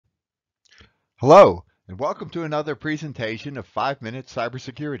Hello, and welcome to another presentation of 5-Minute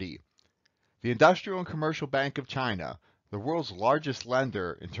Cybersecurity. The Industrial and Commercial Bank of China, the world's largest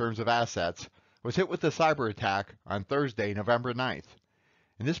lender in terms of assets, was hit with a cyber attack on Thursday, November 9th.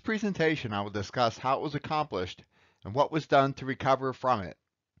 In this presentation, I will discuss how it was accomplished and what was done to recover from it.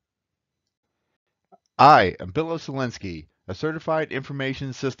 I am Bill Osolinski, a certified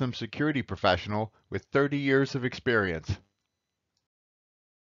information systems security professional with 30 years of experience.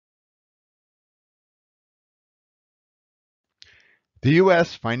 The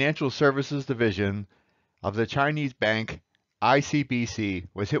U.S. Financial Services Division of the Chinese bank ICBC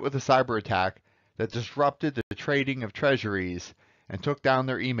was hit with a cyber attack that disrupted the trading of treasuries and took down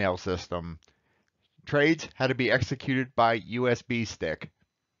their email system. Trades had to be executed by USB stick.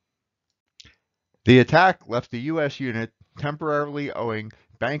 The attack left the U.S. unit temporarily owing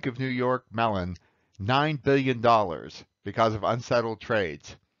Bank of New York Mellon $9 billion because of unsettled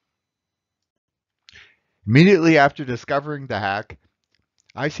trades. Immediately after discovering the hack,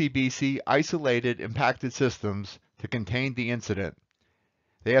 ICBC isolated impacted systems to contain the incident.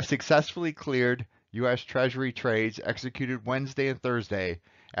 They have successfully cleared U.S. Treasury trades executed Wednesday and Thursday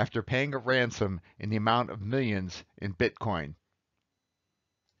after paying a ransom in the amount of millions in Bitcoin.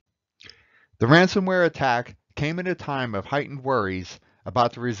 The ransomware attack came at a time of heightened worries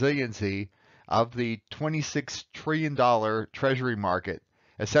about the resiliency of the $26 trillion Treasury market,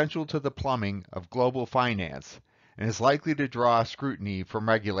 essential to the plumbing of global finance, and is likely to draw scrutiny from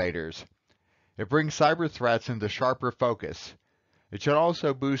regulators. It brings cyber threats into sharper focus. It should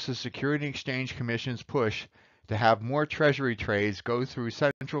also boost the Securities and Exchange Commission's push to have more Treasury trades go through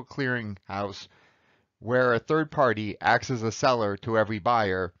Central Clearinghouse, where a third party acts as a seller to every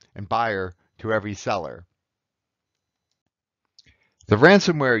buyer and buyer to every seller. The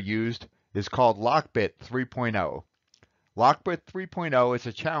ransomware used is called Lockbit 3.0. Lockbit 3.0 is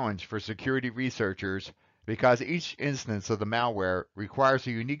a challenge for security researchers because each instance of the malware requires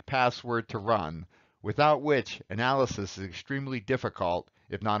a unique password to run, without which analysis is extremely difficult,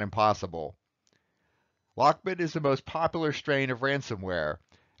 if not impossible. Lockbit is the most popular strain of ransomware,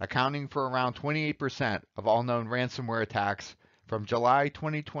 accounting for around 28% of all known ransomware attacks from July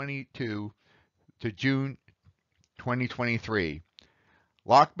 2022 to June 2023.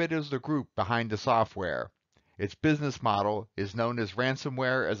 Lockbit is the group behind the software. Its business model is known as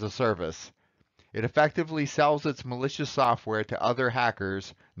ransomware as a service. It effectively sells its malicious software to other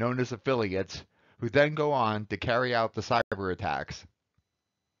hackers, known as affiliates, who then go on to carry out the cyber attacks.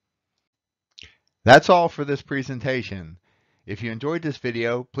 That's all for this presentation. If you enjoyed this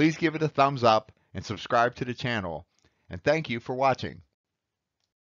video, please give it a thumbs up and subscribe to the channel. And thank you for watching.